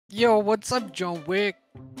Yo, what's up, John Wick?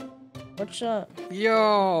 What's up?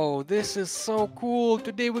 Yo, this is so cool.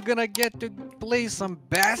 Today we're gonna get to play some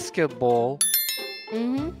basketball.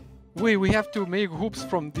 Wait, we have to make hoops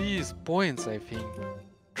from these points, I think.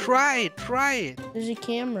 Try it. There's a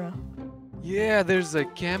camera. Yeah, there's a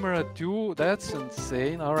camera too. That's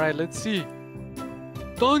insane. All right, let's see.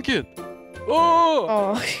 Dunk it. Oh!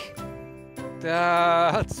 Oh.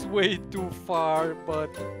 That's way too far, but...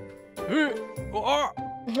 Oh!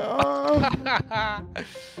 Oh.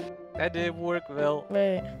 That didn't work well.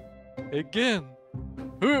 Wait. Again.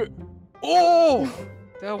 Oh!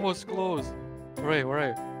 That was close. Right.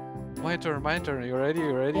 My turn. You ready?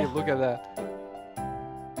 Yeah. Look at that.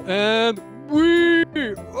 And we...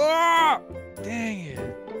 Ah! Dang it.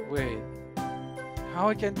 Wait. How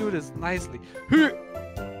I can do this nicely?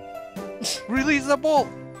 Release the ball.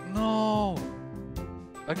 No.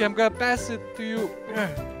 Okay, I'm gonna pass it to you.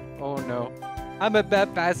 Oh no. I'm a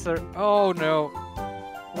bad passer. Oh no.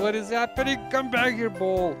 What is happening? Come back here,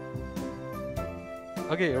 ball.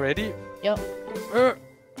 Okay, ready? Yep.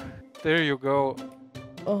 There you go.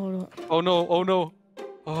 Oh. Oh no.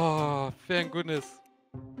 Oh, thank goodness.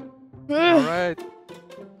 Alright.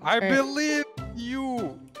 I believe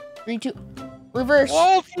you. 3, 2. Reverse.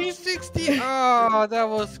 Oh, 360. Ah, that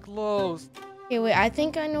was close. Okay, wait. I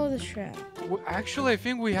think I know the strat. Actually, I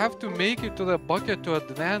think we have to make it to the bucket to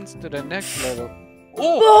advance to the next level.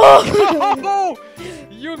 Oh!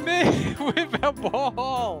 You made it with a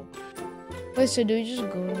ball. Wait, so do we just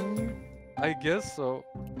go down there? I guess so.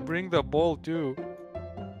 Bring the ball too.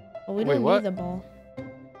 Oh, we Wait, don't what? need the ball.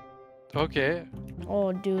 Okay.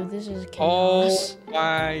 Oh, dude, this is Oh chaos.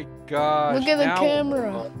 my gosh. Look at the Now-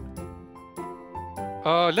 camera.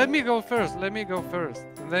 Let me go first.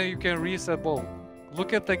 And then you can reset ball.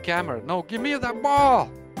 Look at the camera. No, give me the ball.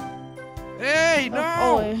 Hey, no.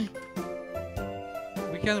 Oh, wait.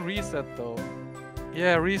 We can reset though.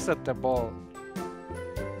 Yeah, reset the ball.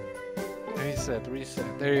 Reset.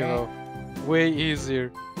 There you go. Way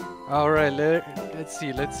easier. All right, let's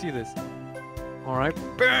see this. All right.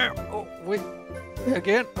 Bam. Oh, wait.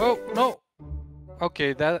 Again. Oh, no.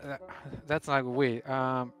 Okay, that's not good. Wait.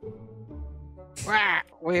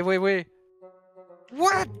 Wait.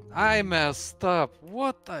 What? I messed up.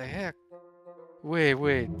 What the heck?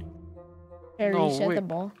 Wait. Hey, No, reset wait. the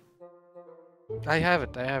ball. I have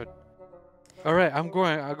it. All right, I'm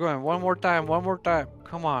going. One more time.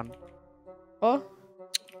 Come on. Oh.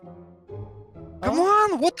 Come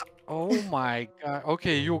on. What? Oh my god.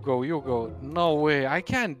 Okay, you go. No way. I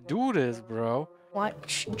can't do this, bro.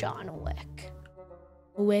 Watch John Wick.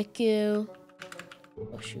 Wicku.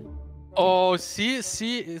 Oh, shoot. Oh, see,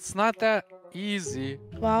 it's not that easy.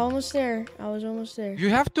 Well, almost there. I was almost there. You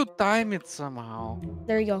have to time it somehow.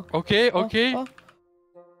 There you go. Okay. Oh.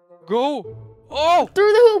 Go. Oh.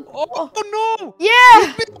 Through the hoop. Oh no.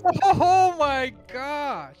 Yeah. Oh my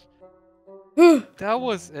gosh. That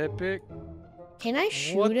was epic. Can I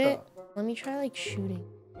shoot What it? Let me try like shooting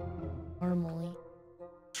normally.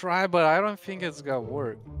 Try, but I don't think it's gonna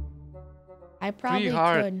work. I probably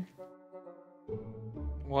hard. could.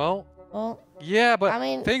 Well, Well, yeah, but I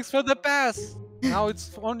mean- thanks for the pass. Now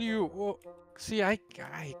it's on you. Oh, see, I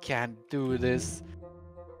can't do this.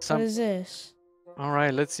 what is this? All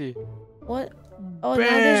right, let's see. What? Oh, now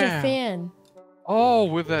there's a Bam. fan. Oh,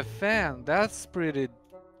 with a fan. That's pretty.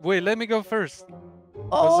 Wait, let me go first.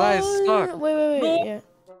 Oh, I suck. Wait. No. Yeah.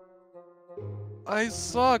 I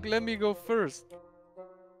suck. Let me go first.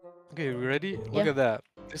 Okay, you ready? Look Yeah. at that.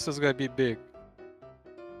 This is gonna be big.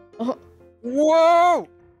 Oh. Whoa!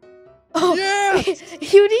 Oh, Yes!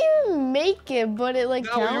 you didn't even make it, but it like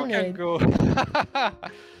Now you can counted. go.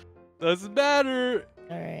 Doesn't matter.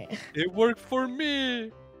 All right. It worked for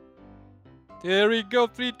me. There we go.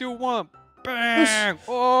 3, 2, 1. Bang!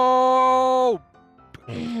 Oh!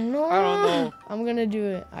 No. I don't know. I'm gonna do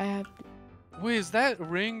it. I have to. Wait, is that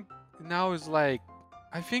ring now is like...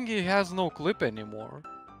 I think it has no clip anymore.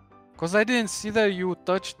 Because I didn't see that you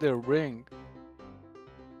touched the ring.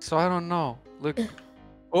 So I don't know. Look.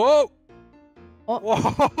 Oh! Oh.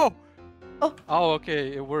 Whoa! Oh. Oh,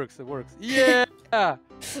 okay. It works. Yeah! I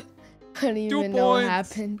don't even know what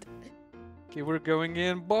happened. Okay, we're going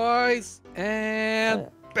in, boys. And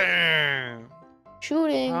bam!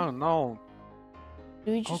 Shooting. I don't know.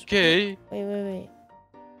 Do we just Okay. Wait.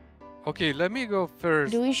 Okay, let me go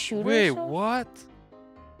first. Do we shoot Wait, ourselves? what?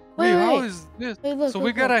 Wait, how wait. is this? Wait, look, So we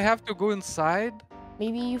look. gotta have to go inside?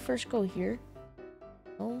 Maybe you first go here.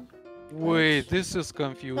 No. Wait, this is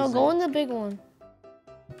confusing. No, go in the big one.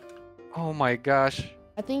 Oh my gosh.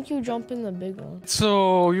 I think you jump in the big one.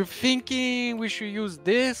 So you're thinking we should use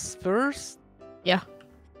this first? Yeah.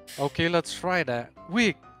 Okay, let's try that.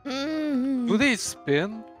 Wait, Do they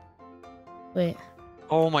spin? Wait.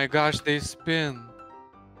 Oh my gosh, they spin.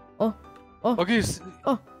 Oh. Oh. Okay.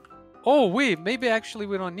 Oh. Oh wait, maybe actually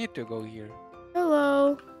we don't need to go here.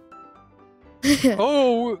 Hello.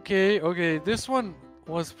 Oh, okay, okay. This one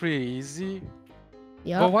was pretty easy.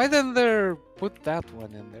 Yep. But why didn't they put that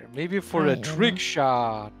one in there? Maybe for a trick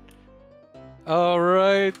shot. All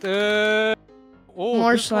right. Oh,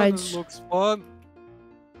 more this slides. one looks fun.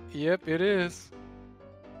 Yep, it is.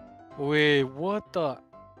 Wait, what the?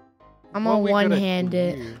 I'm a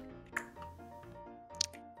one-handed.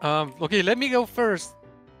 Okay, let me go first.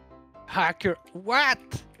 Hacker, what?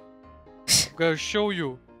 I'm gonna show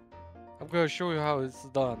you. I'm gonna show you how it's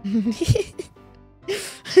done.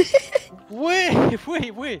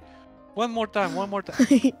 Wait. One more time.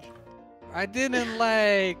 I didn't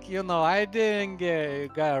I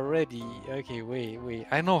didn't got ready. Okay, wait.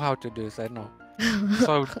 I know how to do this, I know.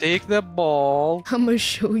 So take the ball. I'm gonna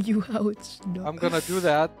show you how it's done. I'm gonna do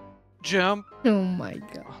that. Jump. Oh my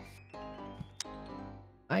god.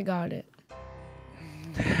 I got it.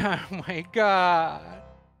 Oh my god.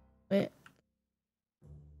 Wait.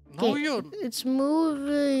 No, okay, it's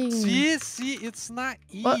moving. See, it's not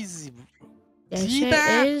easy. Yes, see it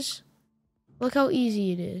that? is. Look how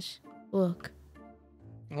easy it is. Look.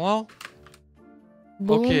 Well,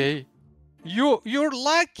 boom. Okay. You're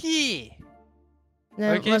lucky.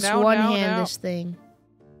 Now, okay, let's now, one-hand this thing.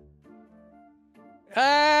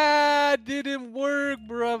 Ah, didn't work,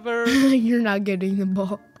 brother. You're not getting the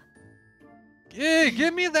ball. Hey,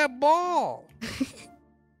 give me that ball.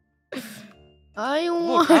 I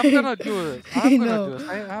Look, want. I'm gonna do this. I'm gonna do this.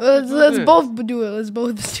 I have to do let's this. both do it. Let's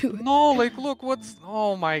both do it. No, like, look, what's...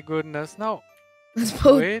 Oh, my goodness. No. Let's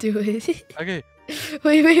both do it. Okay.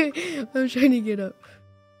 Wait. I'm trying to get up.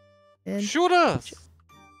 And shoot us.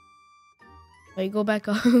 wait, go back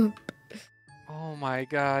up. Oh, my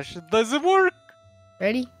gosh. It doesn't work.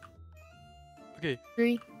 Ready? Okay.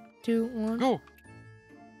 3, 2, 1. Go.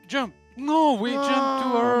 Jump. No, we jumped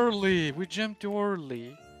too early. We jumped too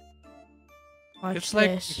early. Watch it's this.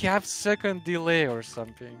 like we have second delay or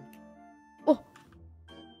something. Oh.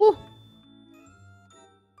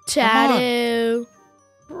 Tattoo.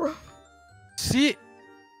 See?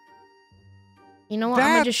 You know what?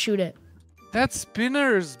 I'm gonna just shoot it. That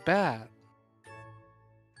spinner is bad.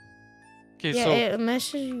 Okay, yeah, so it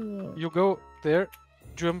messes you up. you go there.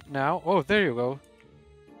 Jump now. Oh, there you go.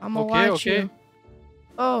 I'm gonna watch you.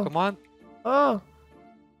 Oh. Come on. Oh.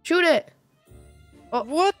 Shoot it. Oh.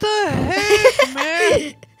 What the heck,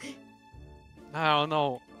 man? I don't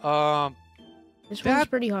know. This one's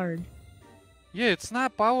pretty hard. Yeah, it's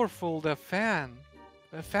not powerful, the fan.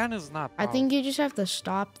 The fan is not powerful. I think you just have to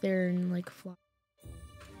stop there and like fly.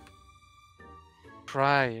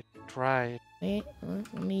 Try it. Wait,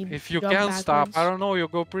 let me if you jump can backwards. stop, I don't know, you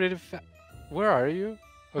go pretty fast. Where are you?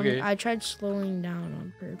 Okay. I tried slowing down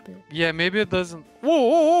on purpose. Yeah, maybe it doesn't.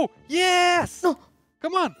 Whoa. Yes! No.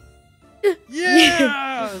 Come on.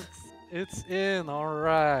 Yes! It's in,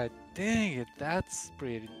 alright. Dang it, that's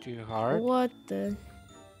pretty too hard. What the?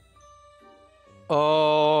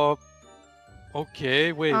 Oh.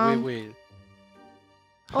 Okay, wait.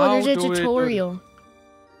 Oh, there's a tutorial.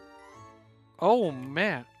 Oh,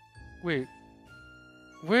 man. Wait.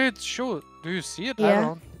 Where it show? Do you see it? Yeah. I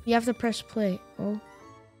don't. You have to press play. Oh.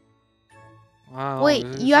 Wow, wait,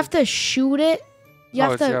 you have to shoot it. You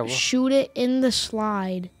have to yeah, shoot it in the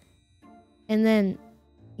slide. And then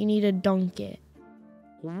you need to dunk it.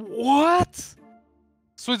 What?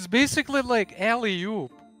 So it's basically like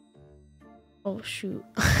alley-oop. Oh, shoot.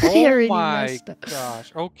 Oh my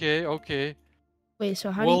gosh. Okay. Wait, so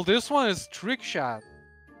how Well, this one is trick shot.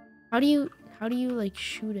 How do you like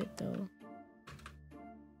shoot it though?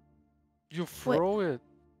 You throw it.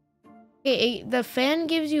 Hey, the fan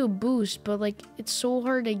gives you a boost, but like it's so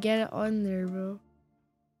hard to get it on there, bro.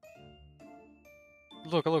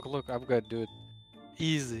 Look. I'm gonna do it.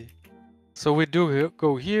 Easy. So we do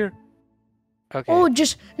go here. Okay. Oh,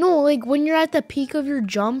 like when you're at the peak of your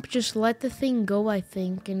jump, just let the thing go, I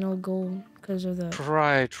think, and it'll go because of the...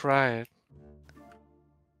 Try it.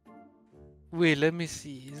 Wait, let me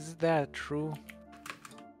see. Is that true?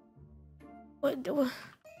 What?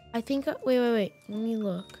 I think... Wait. Let me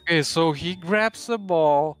look. Okay, so he grabs the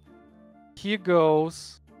ball. He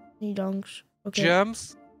goes. He dunks. Okay.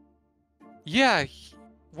 Jumps. Yeah.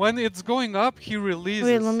 When it's going up, he releases.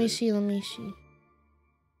 Wait, let me see.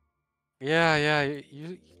 Yeah.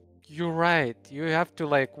 You're right. You have to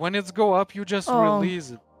like when it's go up, you just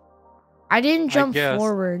release it. I didn't jump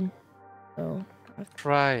forward. So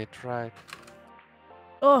try.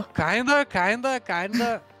 Oh.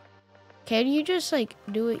 Kinda. Can you just like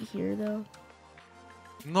do it here though?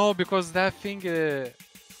 No, because that thing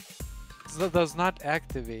does not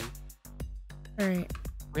activate. Alright.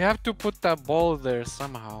 We have to put that ball there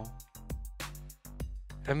somehow.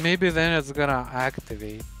 And maybe then it's gonna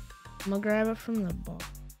activate. I'm gonna grab it from the ball.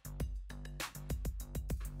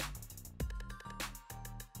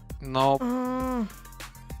 Nope.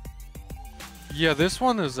 Yeah, this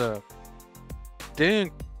one is a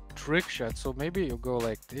dang trick shot, so maybe you go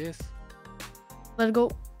like this. Let's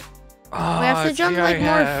go. Ah, We have to jump see, like I more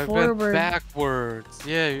have it forward. backwards.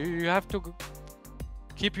 Yeah, you have to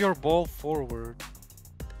keep your ball forward.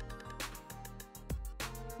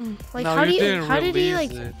 Like No, how do you you? didn't How did he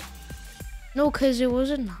release like? it. No, cause it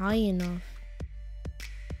wasn't high enough.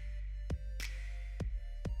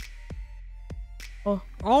 Oh.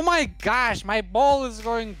 Oh my gosh, my ball is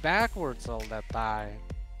going backwards all that time.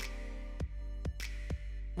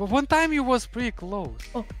 Well, one time you was pretty close.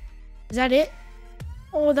 Oh, is that it?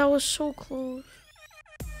 Oh, that was so close.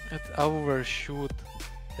 It overshoot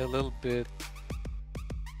a little bit.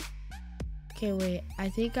 Okay, wait. I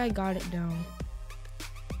think I got it down.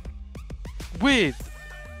 Wait,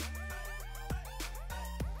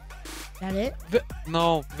 That it?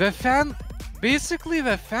 no, the fan. Basically,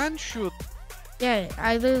 the fan should Yeah,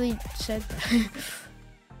 I literally said that.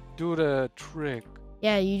 do the trick.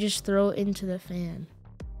 Yeah, you just throw it into the fan.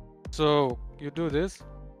 So you do this,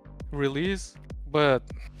 release, but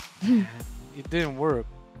it didn't work.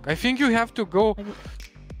 I think you have to go.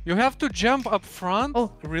 You have to jump up front.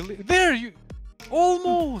 Oh. Really? There you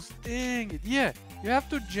almost. Dang it! Yeah, you have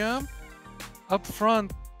to jump up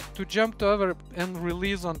front to jump to over and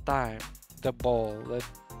release on time the ball. That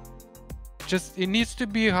just it needs to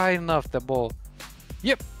be high enough. The ball.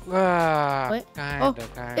 Yep. What? Kinda,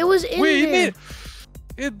 kinda. It was in Wait, there.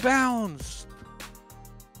 it bounced.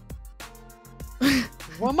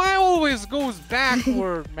 Well, mine always goes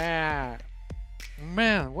backward, man.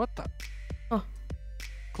 Man, what the? Oh.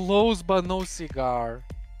 Close but no cigar.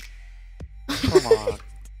 Come on.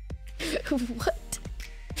 What?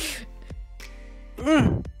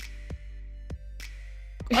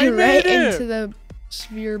 I right made it! into the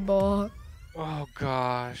sphere ball. Oh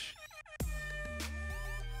gosh.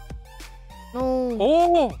 No.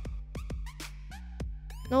 Oh!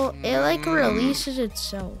 No, it like releases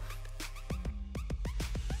itself.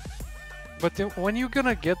 But then when you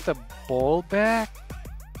gonna get the ball back?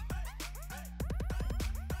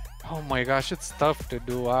 Oh my gosh, it's tough to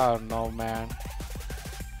do. I don't know, man.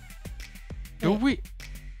 Do we?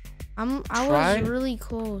 I Try? was really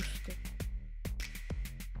close.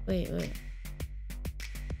 Wait.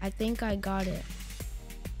 I think I got it.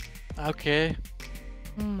 Okay.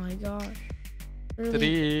 Oh my gosh.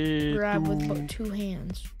 Really 3, grab 2. with both 2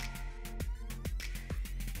 hands.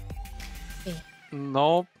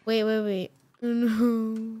 Nope. Wait.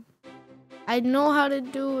 No. I know how to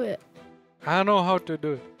do it. I know how to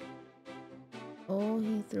do it. Oh,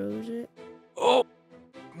 he throws it. Oh!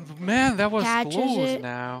 Man, that was Catches close it.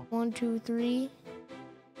 now. 1, 2, 3.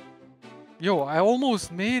 Yo, I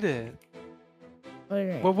almost made it.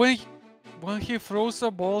 Alright. But when he throws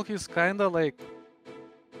a ball, he's kinda like...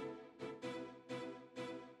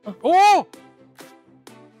 Oh!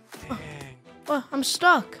 Dang. Oh, I'm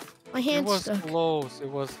stuck. My It hand's was stuck. close. It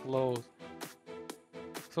was close.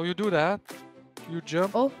 So you do that. You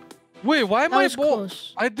jump. Oh, Wait, why that my was ball?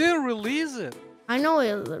 close. I didn't release it. I know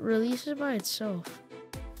it releases by itself.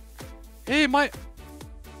 Hey,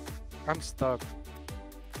 I'm stuck.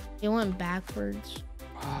 It went backwards.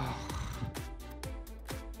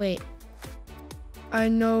 Wait. I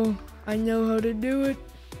know how to do it.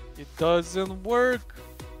 It doesn't work.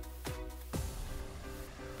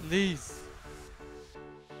 Please.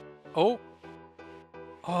 Oh.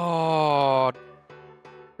 Oh.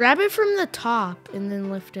 Grab it from the top and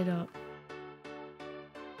then lift it up.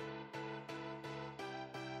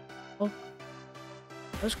 Oh.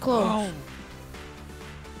 That was close. Oh.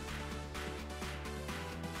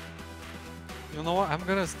 You know what? I'm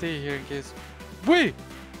gonna stay here in case. Wait!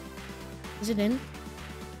 Is it in?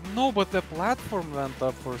 No, but the platform went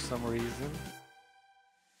up for some reason.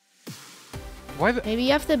 Why the Maybe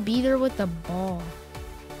you have to be there with the ball.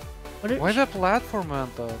 why the platform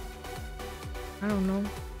went up? I don't know.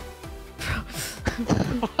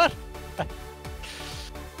 What?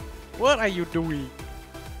 What are you doing?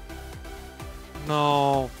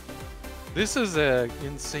 No. This is a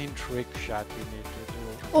insane trick shot you need to do.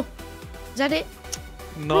 Oh, is that it?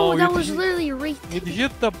 No, Bro, that it was hit- literally right It there.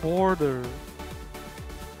 hit the border.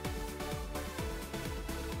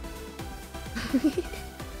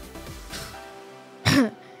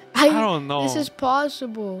 I don't know. This is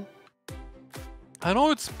possible. I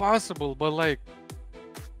know it's possible, but like,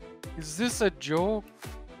 is this a joke?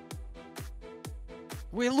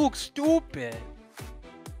 We look stupid.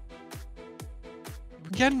 We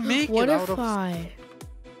can make What it out if of... I...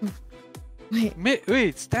 Wait.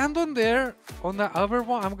 Wait, stand on there. On the other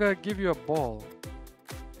one, I'm gonna give you a ball.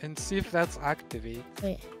 And see if that's activate.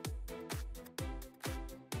 Wait.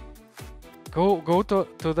 Go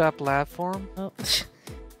to that platform. Oh.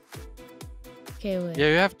 Okay, wait. Yeah,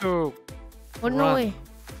 you have to... Oh, no, wait.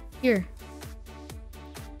 Here.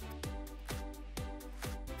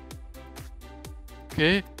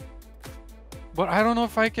 Okay. But I don't know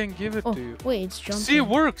if I can give it Oh, to you. wait, it's jumping. See, it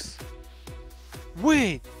works.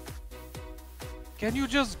 Wait. Can you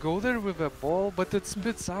just go there with a ball? But it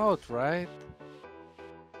spits out, right?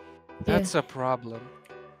 Yeah. That's a problem.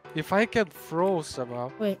 If I can throw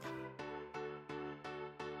somehow. Wait.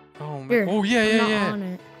 Oh, man. Here. Oh, yeah, I'm yeah, not yeah. on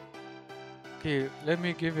it. Okay, let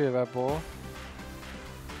me give you that ball.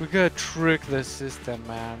 We gotta trick the system,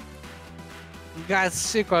 man. You got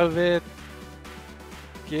sick of it.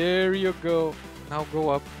 Here you go. Now go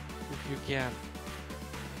up if you can.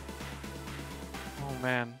 Oh,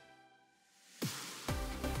 man.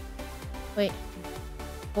 Wait.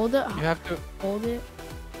 Hold it. You have to Hold it.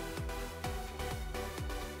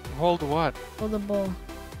 hold what? Hold the ball.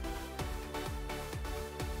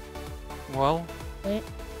 Well, Wait.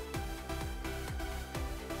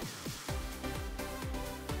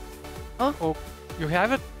 Oh. you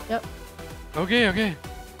have it? Yep. Okay, okay.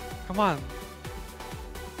 Come on.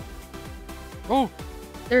 Oh,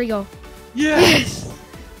 There we go. yes!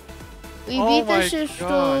 We Oh beat the my system.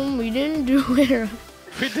 God. We didn't do it.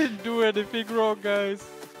 We didn't do anything wrong, guys.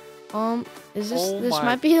 Is this Oh this my-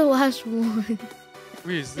 might be the last one.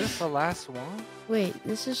 Wait, is this the last one? Wait,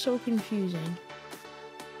 this is so confusing.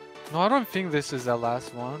 No, I don't think this is the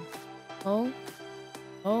last one. Oh.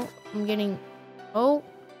 Oh, I'm getting Oh.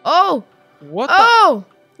 Oh! What the? Oh!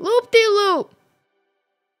 Loop-de-loop!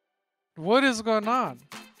 What is going on?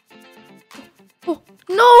 Oh,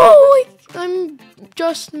 no! I'm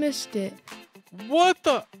just missed it. What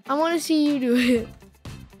the? I want to see you do it.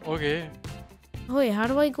 Okay, Oh, wait, how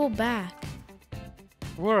do I go back?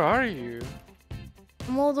 where are you?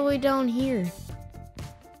 I'm all the way down here.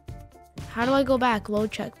 How do I go back? Load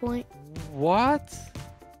checkpoint? What?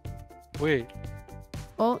 Wait.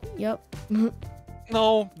 Oh, yep. Can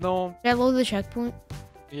No, no. I load the checkpoint?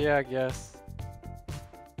 Yeah, I guess.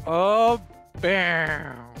 Oh,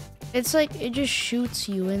 bam. It's like, it just shoots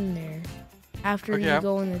you in there after Okay, you I'm-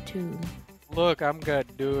 go in the tube. Look, I'm gonna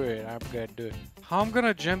do it. I'm gonna do it. How I'm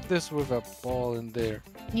gonna jump this with a ball in there?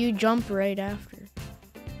 You jump right after.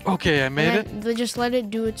 Okay, I made it. They just let it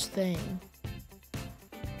do its thing.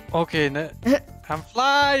 Okay, I'm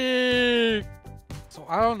flying. So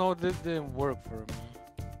I don't know. This didn't work for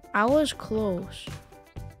me. I was close.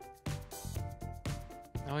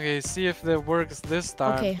 Okay, see if that works this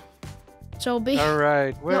time. Okay. So All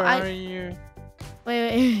right, where No, I- are you?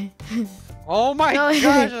 wait. Oh my No, gosh,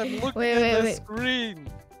 I'm looking wait, at wait, the wait. screen.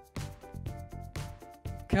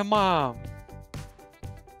 Come on.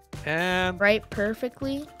 And Right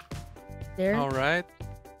perfectly. There. all right.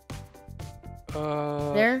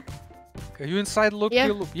 There. Are you inside? Look, Yeah.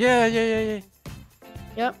 you look. Yeah.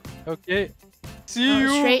 Yep. Okay. See you.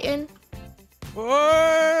 Straighten.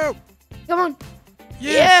 Whoa! Come on.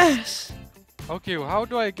 Yes. Yes. Okay, well, how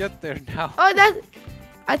do I get there now? Oh, that.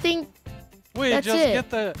 I think. Wait, that's just it. get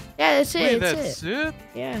the. Yeah, that's it. Wait, that's that's it?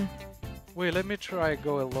 Yeah. Wait, let me try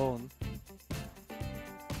go alone.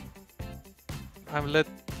 I'm let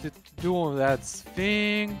it do that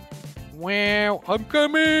thing. Wow, I'm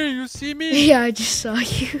coming. You see me? Yeah, I just saw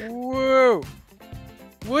you. Whoa!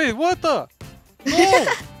 Wait, what the? No!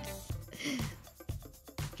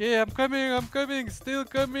 Okay, I'm coming. Still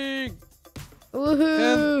coming. And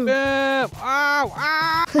Woohoo! bam! Ow!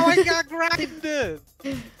 I got grinded.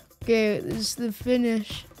 Okay, this is the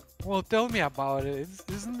finish. Well, tell me about it.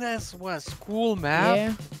 Isn't this what cool map?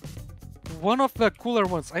 Yeah. One of the cooler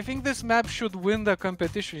ones. I think this map should win the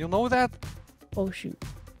competition. You know that? Oh shoot.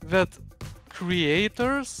 That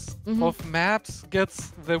creators Mhm. of maps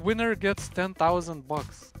the winner gets 10,000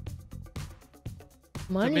 bucks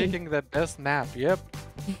for Money. making the best map. Yep,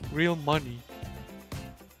 real money.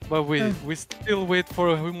 But we still wait for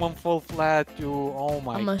a human fall flat to. Oh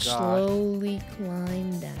my I'ma god! slowly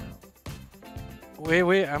climb down.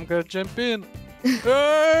 Wait! I'm gonna jump in.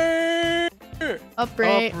 Hey!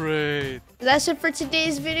 Upright. Upright. That's it for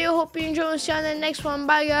today's video. Hope you enjoyed. See you on the next one.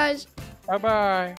 Bye, guys. Bye bye.